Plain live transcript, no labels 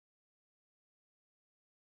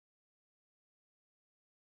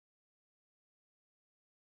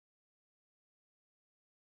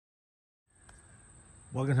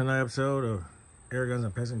Welcome to another episode of Air Guns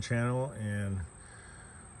and Peasant Channel, and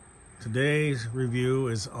today's review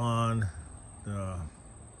is on the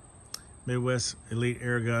Midwest Elite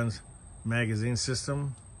Air Guns magazine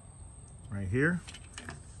system right here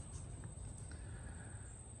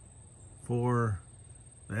for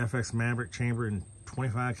the FX Maverick chamber in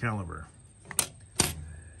 25 caliber.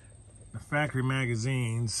 The factory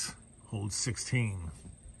magazines hold 16.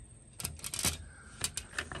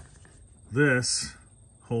 This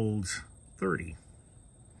holds 30.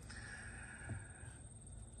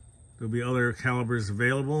 There'll be other calibers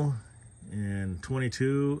available in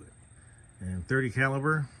 22 and 30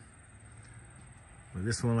 caliber. But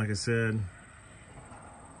this one, like I said,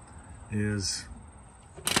 is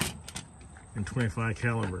in 25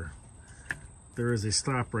 caliber. There is a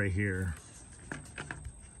stop right here.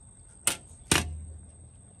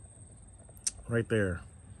 Right there.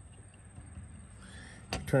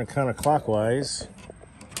 Turn it counterclockwise.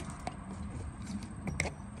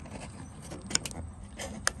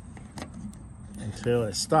 Until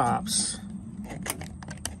it stops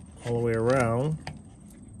all the way around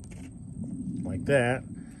like that.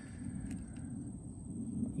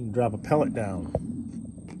 You can drop a pellet down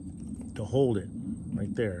to hold it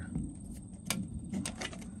right there.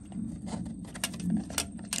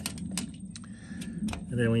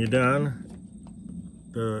 And then when you're done,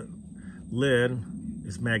 the lid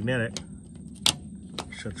is magnetic,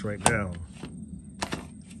 shuts right down.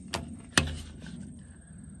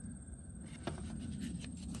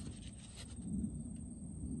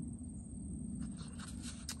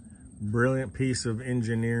 Brilliant piece of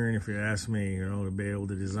engineering, if you ask me, to be able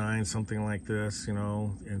to design something like this, and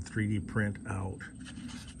 3D print out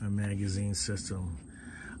a magazine system.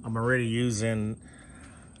 I'm already using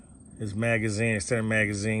his magazine, extended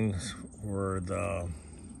magazines for the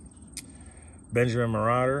Benjamin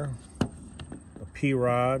Marauder, the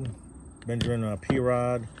P-Rod, Benjamin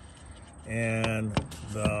P-Rod, and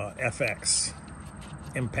the FX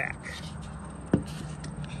Impact.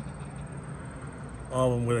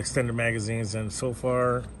 All of them with extended magazines, and so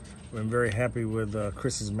far I've been very happy with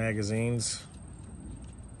Chris's magazines.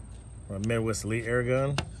 Midwest Elite Air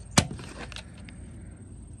Gun.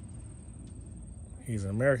 He's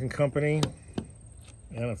an American company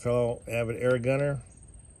and a fellow avid air gunner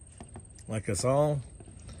like us all.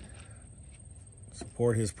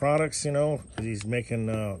 Support his products, he's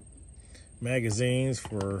making magazines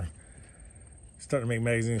for, starting to make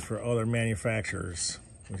magazines for other manufacturers,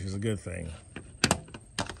 which is a good thing.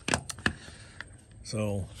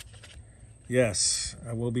 So, yes,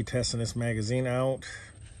 I will be testing this magazine out.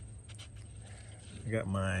 I got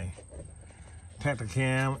my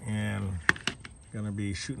Tacticam and gonna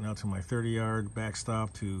be shooting out to my 30-yard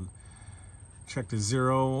backstop to check the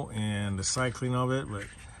zero and the cycling of it, but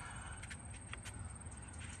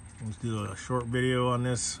let's do a short video on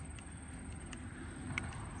this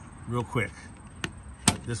real quick.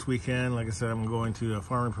 This weekend, like I said, I'm going to a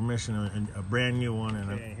farming permission, a brand new one,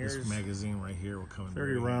 and this magazine right here will come in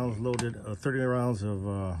 30 rounds loaded, 30 rounds of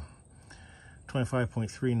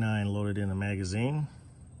 25.39 loaded in the magazine.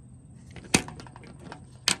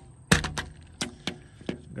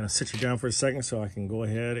 I'm gonna sit you down for a second so I can go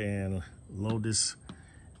ahead and load this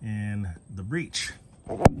in the breech.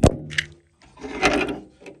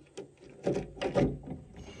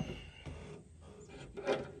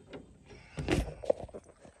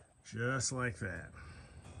 Just like that.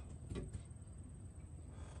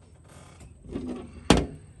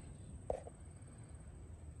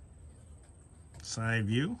 Side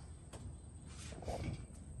view.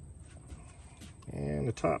 And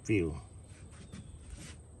the top view.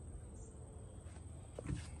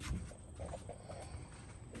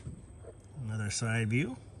 Another side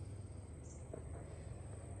view.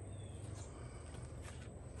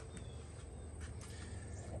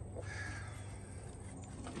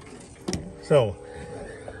 So,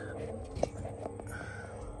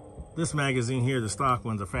 this magazine here, the stock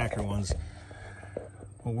ones, the factory ones,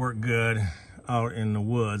 will work good out in the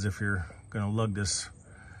woods if you're gonna lug this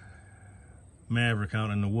Maverick out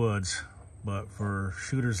in the woods. But for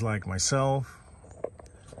shooters like myself,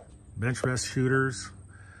 bench rest shooters,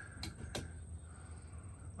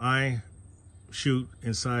 I shoot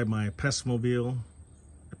inside my Pestmobile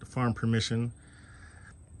at the farm permission.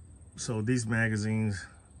 So these magazines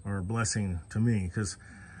are a blessing to me because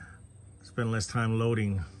I spend less time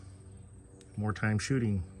loading, more time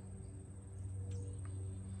shooting.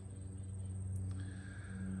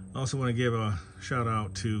 I also want to give a shout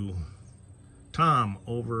out to Tom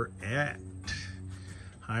over at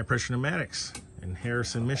High Pressure Pneumatics in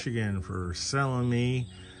Harrison, Michigan, for selling me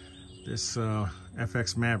this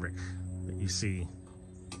FX Maverick that you see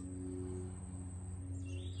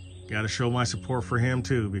got to show my support for him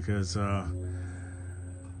too, because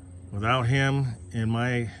without him in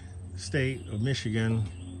my state of Michigan,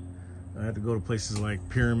 I had to go to places like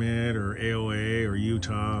Pyramid or AOA or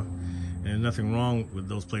Utah, and nothing wrong with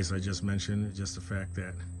those places I just mentioned. It's just the fact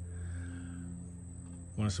that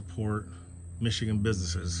I want to support Michigan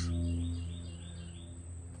businesses.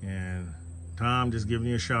 And Tom, just giving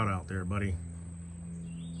you a shout out there, buddy.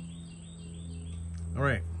 All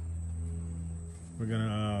right, we're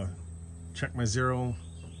gonna check my zero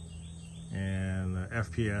and the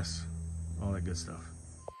FPS, all that good stuff.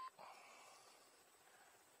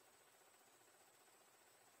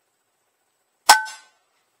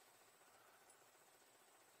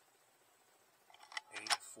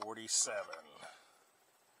 $847.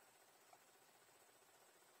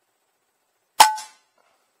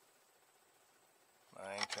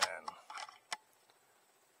 910.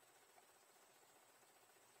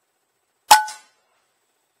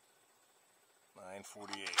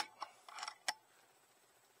 948.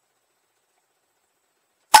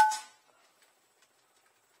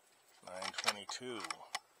 922.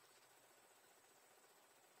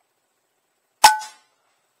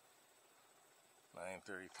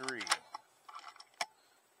 933.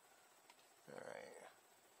 All right.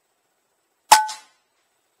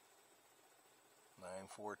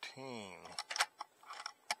 914.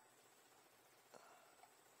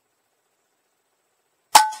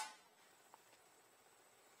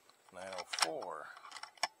 904.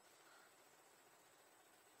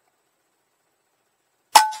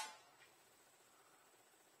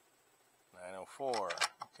 904.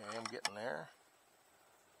 Okay, I'm getting there.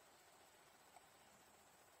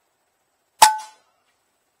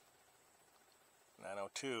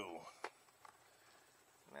 902.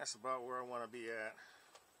 And that's about where I want to be at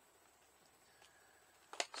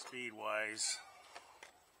speed wise.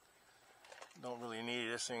 Don't really need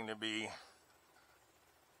this thing to be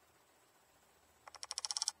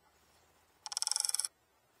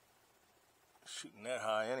shooting that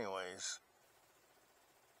high anyways.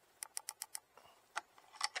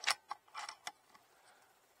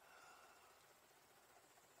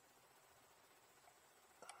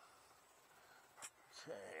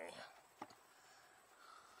 Okay.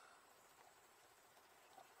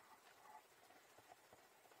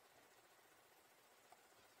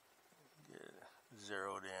 Get it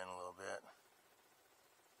zeroed in a little bit.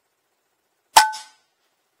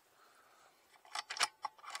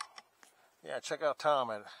 Yeah, check out Tom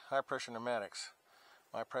at High Pressure Pneumatics.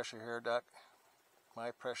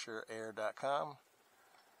 MyPressureAir.com.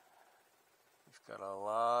 He's got a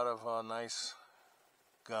lot of nice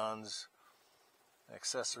guns,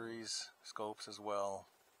 accessories, scopes as well.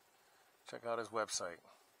 Check out his website.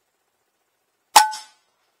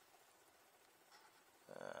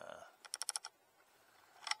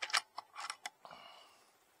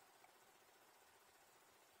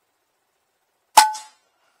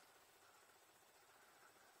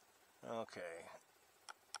 Okay.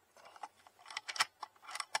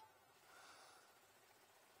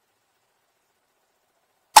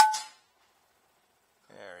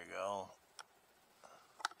 There we go.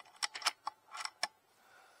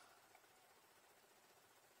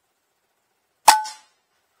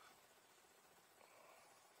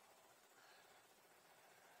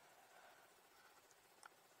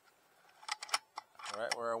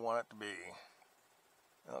 Right where I want it to be.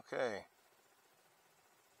 Okay.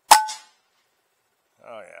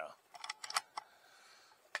 Oh yeah.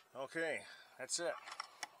 Okay, that's it.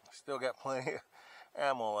 Still got plenty of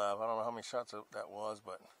ammo left. I don't know how many shots that was,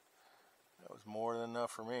 but that was more than enough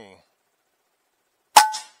for me.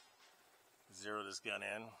 Zero this gun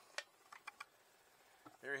in.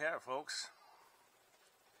 There you have it, folks.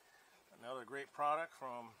 Another great product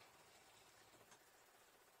from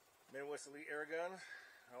Midwest Elite Air Guns.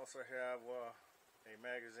 I also have a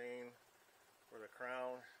magazine for the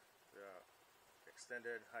Crown, the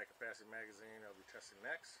extended high capacity magazine I'll be testing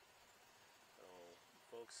next. So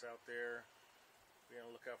folks out there, be on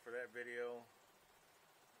the lookout for that video,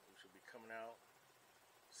 which will be coming out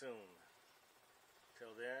soon.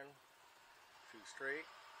 Till then, shoot straight,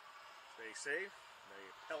 stay safe, may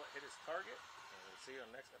your pellet hit its target, and we'll see you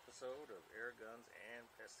on the next episode of Air Guns and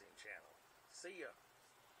Pesting Channel. See ya!